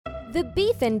The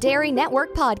Beef and Dairy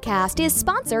Network podcast is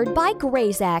sponsored by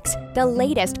GrazeX, the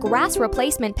latest grass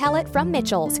replacement pellet from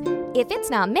Mitchell's. If it's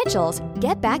not Mitchell's,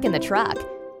 get back in the truck.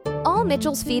 All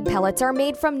Mitchell's feed pellets are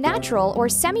made from natural or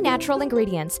semi-natural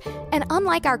ingredients, and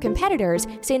unlike our competitors,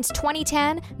 since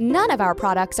 2010, none of our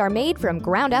products are made from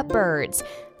ground-up birds.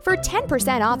 For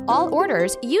 10% off all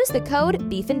orders, use the code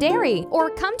Beef and Dairy or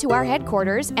come to our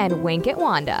headquarters and wink at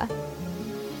Wanda.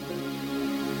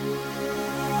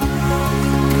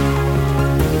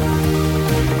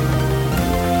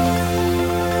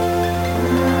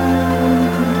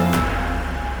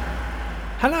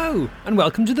 Hello, and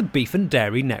welcome to the Beef and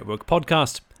Dairy Network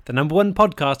podcast, the number one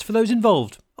podcast for those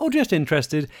involved, or just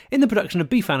interested, in the production of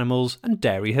beef animals and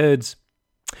dairy herds.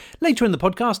 Later in the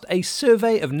podcast, a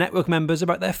survey of network members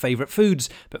about their favourite foods,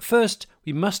 but first,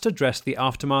 we must address the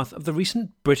aftermath of the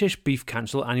recent British Beef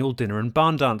Council annual dinner and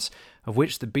barn dance, of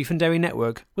which the Beef and Dairy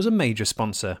Network was a major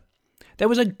sponsor. There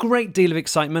was a great deal of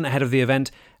excitement ahead of the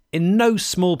event, in no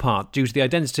small part due to the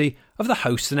identity of the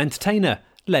host and entertainer,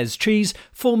 Les Cheese,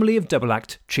 formerly of Double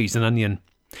Act Cheese and Onion.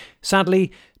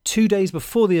 Sadly, 2 days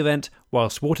before the event,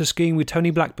 whilst water skiing with Tony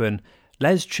Blackburn,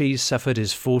 Les Cheese suffered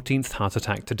his 14th heart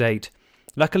attack to date.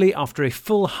 Luckily, after a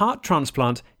full heart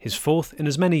transplant, his fourth in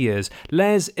as many years,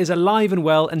 Les is alive and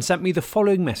well and sent me the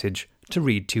following message to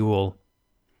read to you all.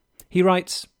 He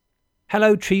writes,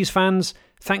 "Hello cheese fans,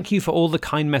 thank you for all the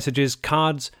kind messages,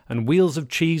 cards and wheels of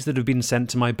cheese that have been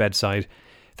sent to my bedside.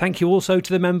 Thank you also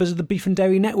to the members of the Beef and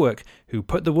Dairy Network who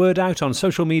put the word out on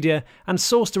social media and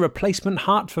sourced a replacement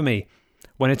heart for me.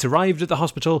 When it arrived at the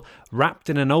hospital, wrapped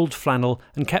in an old flannel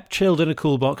and kept chilled in a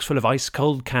cool box full of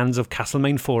ice-cold cans of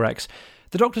Castlemaine 4X,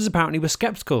 the doctors apparently were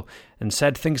sceptical and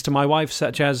said things to my wife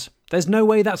such as, 'There's no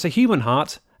way that's a human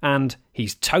heart,' and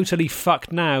 'He's totally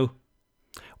fucked now.'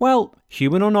 Well,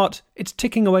 human or not, it's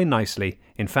ticking away nicely.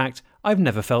 In fact, I've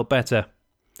never felt better.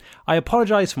 I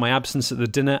apologise for my absence at the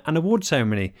dinner and award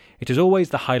ceremony. It is always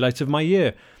the highlight of my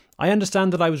year. I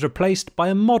understand that I was replaced by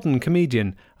a modern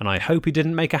comedian, and I hope he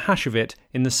didn't make a hash of it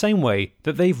in the same way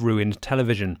that they've ruined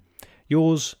television.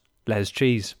 Yours, Les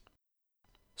Cheese."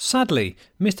 Sadly,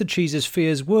 Mr. Cheese's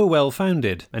fears were well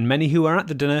founded, and many who were at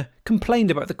the dinner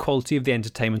complained about the quality of the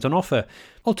entertainment on offer.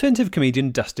 Alternative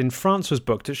comedian Dustin was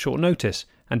booked at short notice,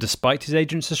 and despite his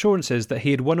agent's assurances that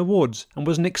he had won awards and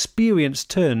was an experienced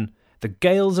turn, the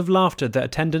gales of laughter that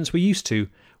attendants were used to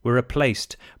were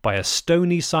replaced by a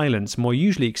stony silence more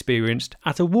usually experienced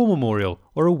at a war memorial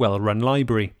or a well-run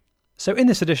library. So in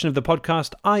this edition of the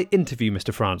podcast, I interview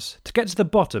Mr. France to get to the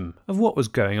bottom of what was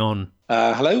going on.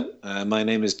 Hello, my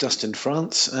name is Dustin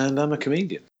France, and I'm a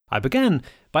comedian. I began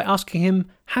by asking him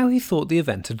how he thought the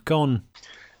event had gone.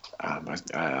 I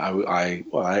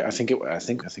think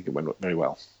it went very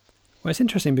well. Well, it's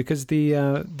interesting because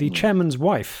the chairman's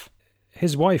wife,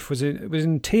 his wife was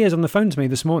in tears on the phone to me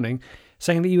this morning,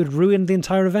 saying that you had ruined the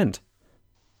entire event.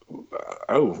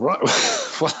 Oh, right.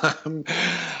 Well,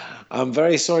 I'm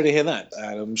very sorry to hear that.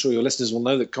 I'm sure your listeners will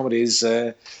know that comedy is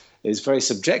very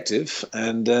subjective,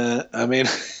 and I'm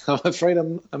afraid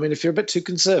if you're a bit too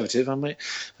conservative, I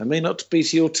may not be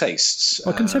to your tastes.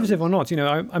 Well, conservative or not,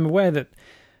 I'm aware that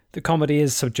the comedy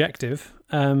is subjective,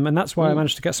 and that's why I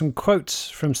managed to get some quotes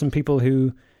from some people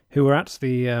who were at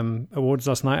the awards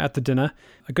last night at the dinner.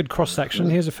 A good cross-section.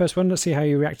 Here's the first one. Let's see how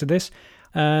you react to this.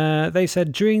 They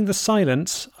said, "During the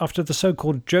silence, after the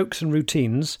so-called jokes and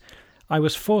routines, I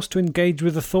was forced to engage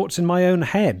with the thoughts in my own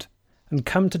head and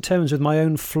come to terms with my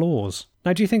own flaws."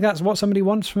 Now, do you think that's what somebody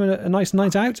wants from a nice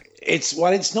night out?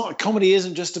 It's not. Comedy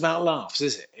isn't just about laughs,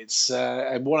 is it? It's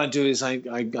what I do is I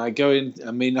go in.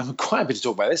 I'm quite happy to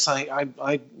talk about this.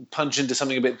 I punch into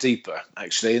something a bit deeper,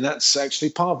 actually, and that's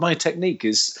actually part of my technique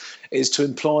is to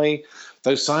employ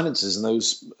those silences and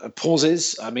those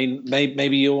pauses.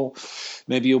 Maybe your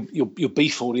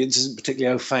beef audience isn't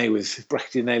particularly au fait with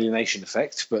Brechtian alienation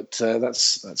effect, but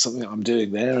that's something that I'm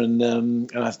doing there, and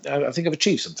I think I've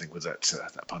achieved something with that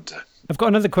punter. I've got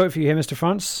another quote for you here, Mr.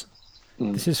 France.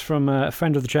 This is from a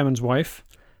friend of the chairman's wife.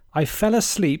 "I fell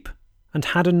asleep and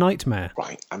had a nightmare."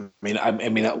 Right.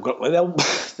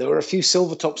 There were a few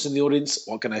silver tops in the audience.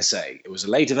 What can I say? It was a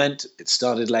late event. It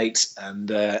started late, and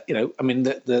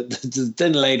the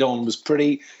dinner laid on was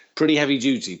pretty heavy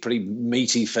duty, pretty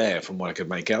meaty fare from what I could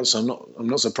make out. So I'm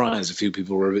not surprised a few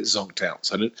people were a bit zonked out.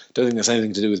 So I don't think that's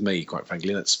anything to do with me, quite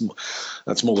frankly. That's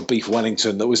more the beef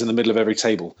Wellington that was in the middle of every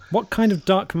table. What kind of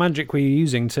dark magic were you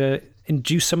using to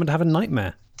induce someone to have a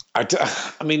nightmare?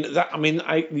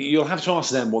 You'll have to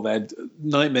ask them what their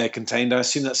nightmare contained. I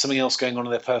assume that's something else going on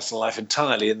in their personal life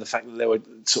entirely, and the fact that there were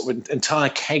sort of entire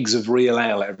kegs of real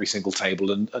ale at every single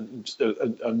table,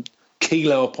 and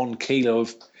kilo upon kilo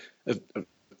of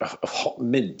of hot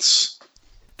mince.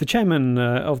 The chairman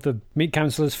of the Meat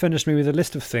Council has finished me with a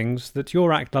list of things that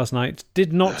your act last night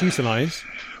did not utilise.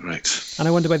 Right. And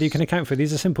I wonder whether you can account for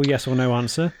these. A simple yes or no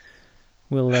answer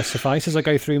will suffice. As I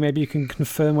go through, maybe you can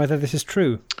confirm whether this is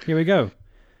true. Here we go.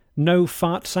 No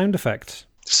fart sound effects.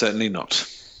 Certainly not.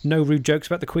 No rude jokes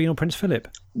about the Queen or Prince Philip.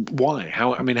 Why?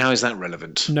 How is that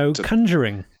relevant? No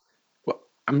conjuring. Well,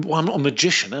 I'm not a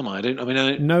magician, am I?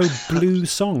 No blue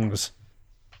songs.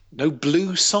 No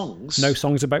blue songs? No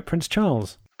songs about Prince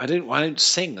Charles. I don't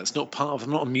sing. That's not I'm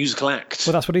not a musical act.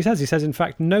 Well, that's what he says. He says, in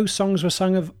fact, no songs were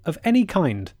sung of any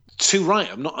kind. Too right.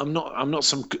 I'm not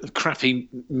some crappy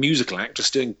musical act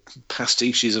just doing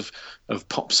pastiches of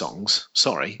pop songs.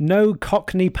 Sorry. No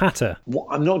Cockney patter. What?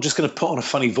 I'm not just going to put on a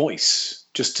funny voice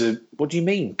just to. What do you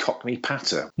mean, Cockney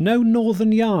patter? No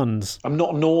northern yarns. I'm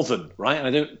not northern, right? And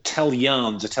I don't tell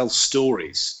yarns. I tell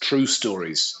stories, true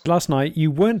stories. Last night you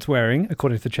weren't wearing,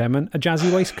 according to the chairman, a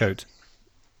jazzy waistcoat.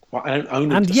 Well, I don't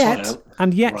own it.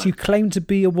 And yet, right. You claim to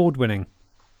be award-winning.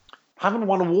 Haven't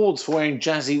won awards for wearing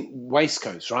jazzy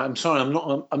waistcoats, right? I'm sorry, I'm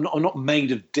not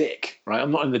made of dick, right?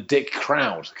 I'm not in the dick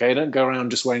crowd, okay? I don't go around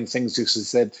just wearing things just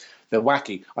as they're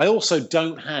wacky. I also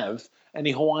don't have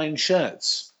any Hawaiian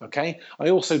shirts, okay? I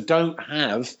also don't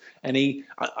have any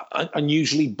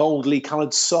unusually boldly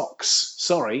coloured socks,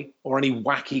 sorry, or any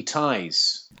wacky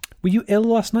ties. Were you ill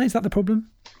last night? Is that the problem?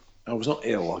 I was not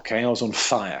ill, okay? I was on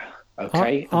fire,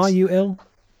 okay? Are you ill?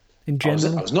 In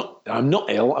general? I'm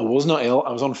not ill. I was not ill.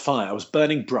 I was on fire. I was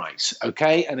burning bright.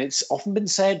 Okay, and it's often been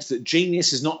said that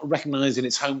genius is not recognised in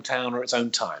its hometown or its own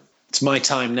time. It's my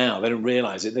time now. They don't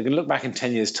realise it. They can look back in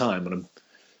 10 years' time when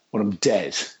I'm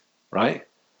dead, right?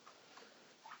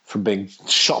 From being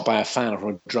shot by a fan or from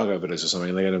a drug overdose or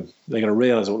something. They're gonna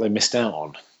realise what they missed out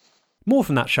on. More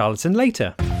from that charlatan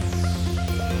later.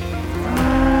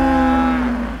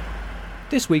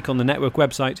 This week on the network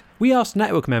website, we asked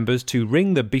network members to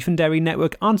ring the Beef and Dairy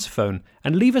Network answer phone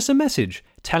and leave us a message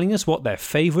telling us what their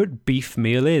favourite beef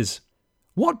meal is.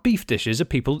 What beef dishes are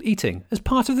people eating as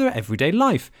part of their everyday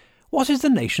life? What is the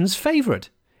nation's favourite?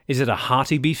 Is it a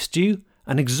hearty beef stew,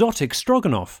 an exotic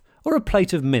stroganoff, or a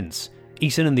plate of mince,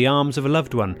 eaten in the arms of a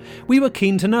loved one? We were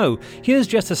keen to know. Here's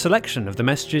just a selection of the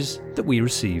messages that we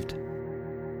received.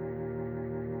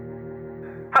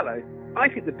 Hello. I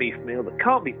think the beef meal that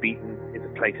can't be beaten is a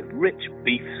plate of rich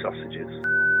beef sausages.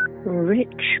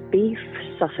 Rich beef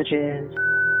sausages.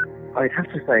 I'd have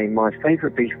to say my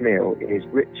favourite beef meal is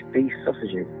rich beef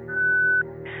sausages.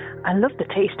 I love the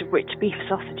taste of rich beef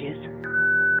sausages.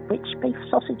 Rich beef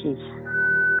sausages.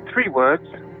 3 words,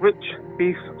 rich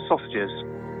beef sausages.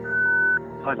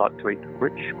 I like to eat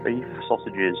rich beef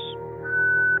sausages.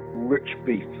 Rich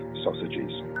beef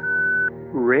sausages.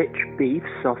 Rich beef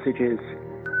sausages.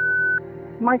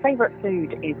 My favourite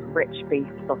food is rich beef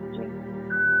sausages.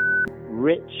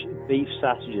 Rich beef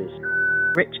sausages.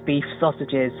 Rich beef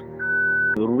sausages.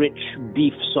 Rich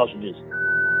beef sausages.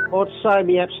 I'd say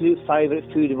my absolute favourite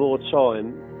food of all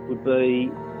time would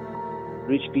be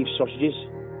rich beef sausages.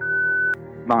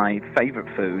 My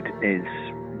favourite food is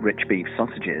rich beef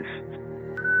sausages.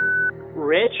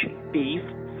 Rich beef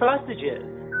sausages.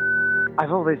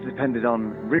 I've always depended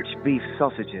on rich beef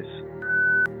sausages.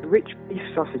 Rich beef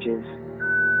sausages.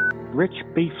 Rich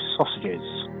beef sausages.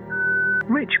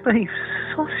 Rich beef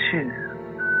sausages.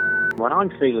 When I'm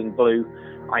feeling blue,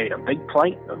 I eat a big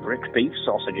plate of rich beef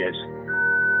sausages.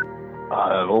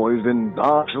 I've always been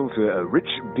partial to rich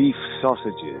beef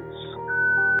sausages.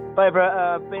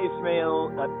 Favourite beef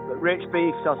meal, rich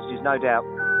beef sausages, no doubt.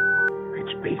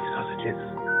 Rich beef sausages.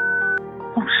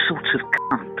 What sort of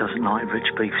cunt doesn't like rich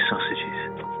beef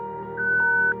sausages?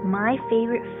 My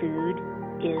favourite food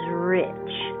is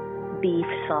rich beef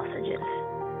sausages.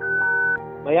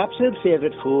 My absolute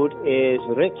favourite food is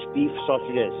rich beef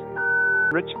sausages.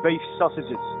 Rich beef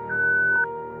sausages.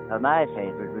 My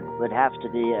favourite would have to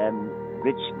be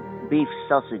rich beef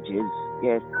sausages.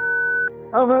 Yes.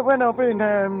 Oh, when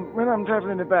I'm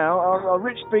travelling about, a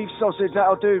rich beef sausage,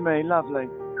 that'll do me. Lovely.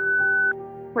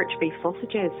 Rich beef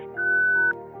sausages.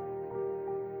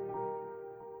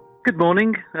 Good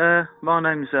morning. My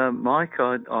name's Mike.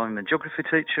 I'm a geography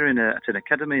teacher at an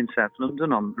academy in South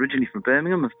London. I'm originally from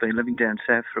Birmingham. I've been living down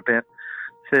south for about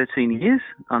 13 years.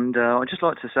 And I'd just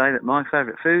like to say that my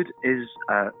favourite food is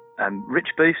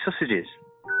rich beef sausages.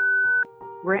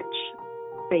 Rich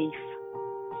beef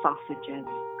sausages.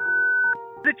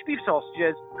 Rich beef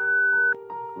sausages.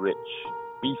 Rich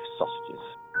beef sausages.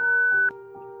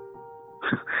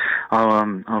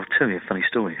 I'll tell you a funny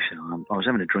story. I was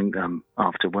having a drink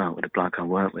after work with a bloke I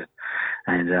work with,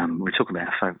 and we were talking about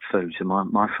our favourite foods. And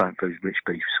my favourite food is rich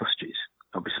beef sausages,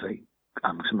 obviously,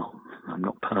 I'm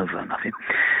not pervert or nothing.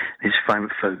 His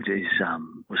favourite food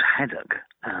was haddock,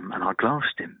 and I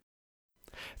glassed him.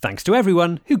 Thanks to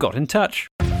everyone who got in touch.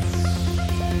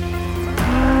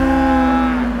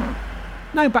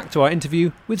 Now back to our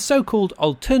interview with so-called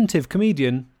alternative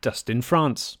comedian Dustin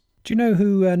France. Do you know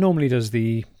who normally does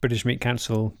the British Meat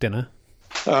Council dinner?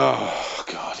 Oh,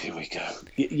 God, here we go.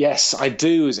 Yes, I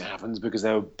do, as it happens, because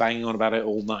they were banging on about it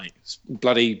all night. It's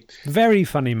bloody... Very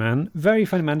funny man.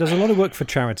 Does a lot of work for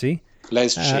charity.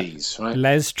 Les Cheese, right?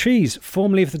 Les Cheese,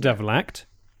 formerly of the Devil Act.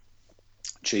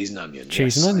 Cheese and Onion.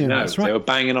 Cheese and Onion, that's right. They were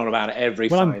banging on about it every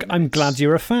Well, 5 minutes. I'm glad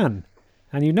you're a fan.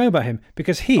 And you know about him,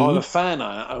 because he... Oh, I'm a fan.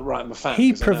 I'm a fan.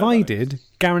 He provided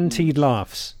guaranteed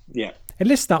laughs. Yeah. It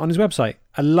lists that on his website,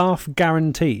 a laugh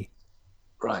guarantee.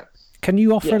 Right. Can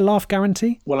you offer a laugh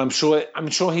guarantee? Well, I'm sure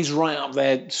he's right up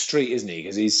their street, isn't he?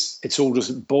 Because it's all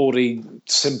just bawdy,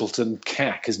 simpleton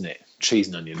cack, isn't it? Cheese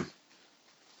and Onion.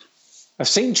 I've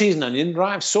seen Cheese and Onion,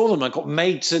 right? I saw them. I got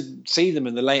made to see them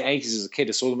in the late 80s as a kid.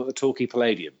 I saw them at the Torquay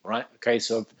Palladium, right? Okay,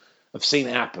 so I've seen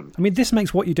it happen. I mean, this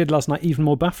makes what you did last night even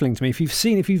more baffling to me. If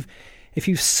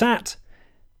you've sat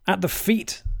at the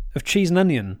feet of Cheese and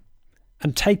Onion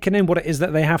and taken in what it is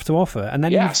that they have to offer, and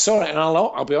then I saw it, and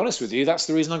I'll be honest with you, that's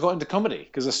the reason I got into comedy,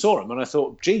 because I saw them and I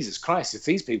thought, Jesus Christ, if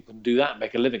these people can do that and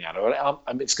make a living out of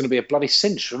it, it's going to be a bloody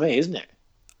cinch for me, isn't it?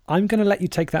 I'm going to let you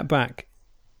take that back.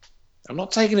 I'm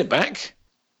not taking it back.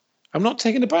 I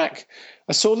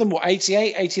saw them,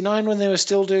 88, 89, when they were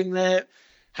still doing their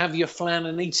have your flan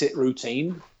and eat it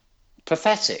routine.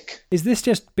 Pathetic. Is this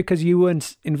just because you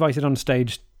weren't invited on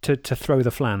stage to throw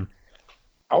the flan?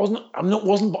 I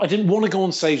didn't want to go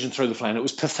on stage and throw the flan. It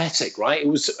was pathetic, right? It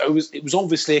was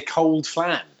obviously a cold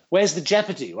flan. Where's the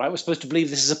jeopardy, right? We're supposed to believe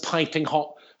this is a piping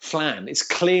hot flan. It's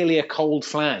clearly a cold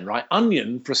flan, right?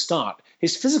 Onion, for a start,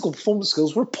 his physical performance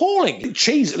skills were appalling.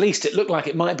 Cheese, at least, it looked like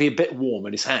it might be a bit warm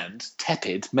in his hand.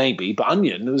 Tepid, maybe. But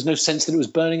Onion, there was no sense that it was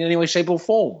burning in any way, shape or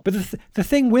form. But the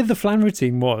thing with the flan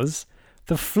routine was,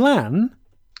 the flan,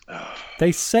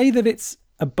 they say that it's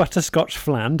a butterscotch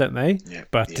flan, don't they? Yeah,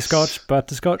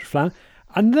 butterscotch flan.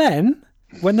 And then,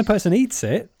 when the person eats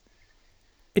it,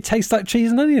 it tastes like cheese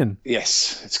and onion.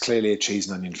 Yes, it's clearly a cheese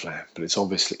and onion flan, but it's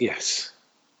obviously, yes.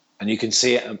 And you can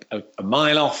see it a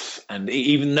mile off, and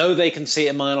even though they can see it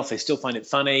a mile off, they still find it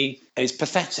funny. It's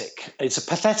pathetic. It's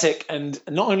pathetic, and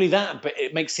not only that, but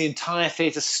it makes the entire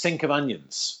theatre stink of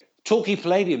onions. Torquay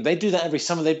Palladium, they do that every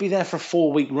summer. They'd be there for a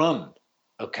 4-week run.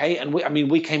 Okay, and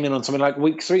we came in on something like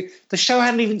week 3. The show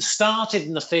hadn't even started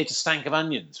and the theatre stank of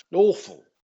onions. Awful.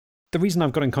 The reason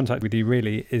I've got in contact with you,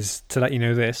 really, is to let you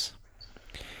know this.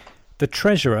 The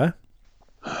treasurer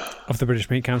of the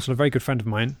British Meat Council, a very good friend of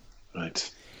mine.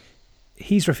 Right.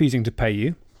 He's refusing to pay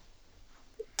you.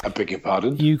 I beg your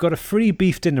pardon? You got a free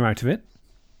beef dinner out of it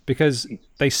because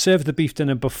they served the beef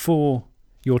dinner before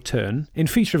your turn. In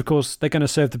future, of course, they're going to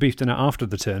serve the beef dinner after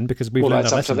the turn because we've learned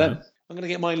that's our up to lesson. them. I'm going to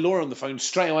get my lawyer on the phone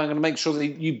straight away. I'm going to make sure that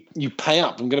you pay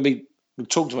up. I'm going to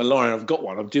talk to my lawyer. I've got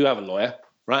one. I do have a lawyer,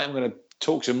 right? I'm going to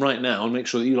talk to him right now and make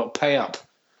sure that you lot pay up.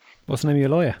 What's the name of your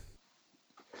lawyer?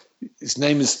 His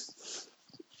name is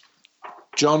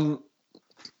John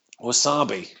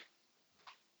Wasabi.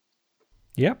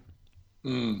 Yep.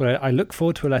 Well, I look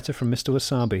forward to a letter from Mr.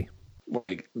 Wasabi.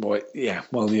 Yeah,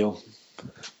 well,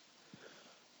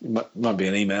 it might be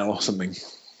an email or something.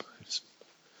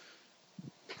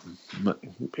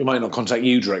 He might not contact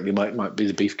you directly. It might be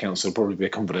the Beef Council. It'll probably be a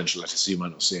confidential letter, so you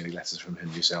might not see any letters from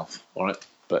him yourself. All right?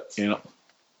 But you're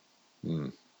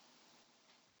not...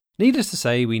 Needless to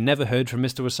say, we never heard from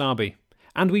Mr. Wasabi.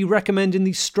 And we recommend in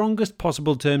the strongest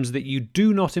possible terms that you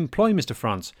do not employ Mr.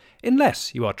 France,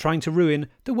 unless you are trying to ruin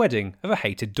the wedding of a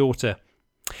hated daughter.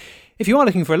 If you are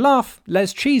looking for a laugh,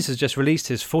 Les Cheese has just released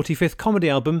his 45th comedy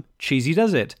album, Cheesy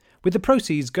Does It, with the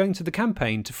proceeds going to the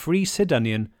campaign to free Sid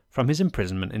Onion from his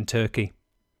imprisonment in Turkey.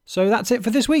 So that's it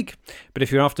for this week. But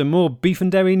if you're after more beef and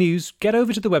dairy news, get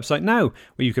over to the website now,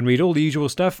 where you can read all the usual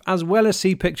stuff, as well as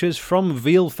see pictures from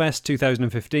Vealfest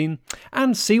 2015,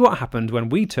 and see what happened when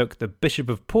we took the Bishop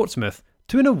of Portsmouth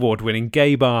to an award-winning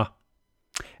gay bar.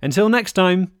 Until next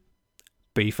time,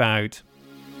 beef out.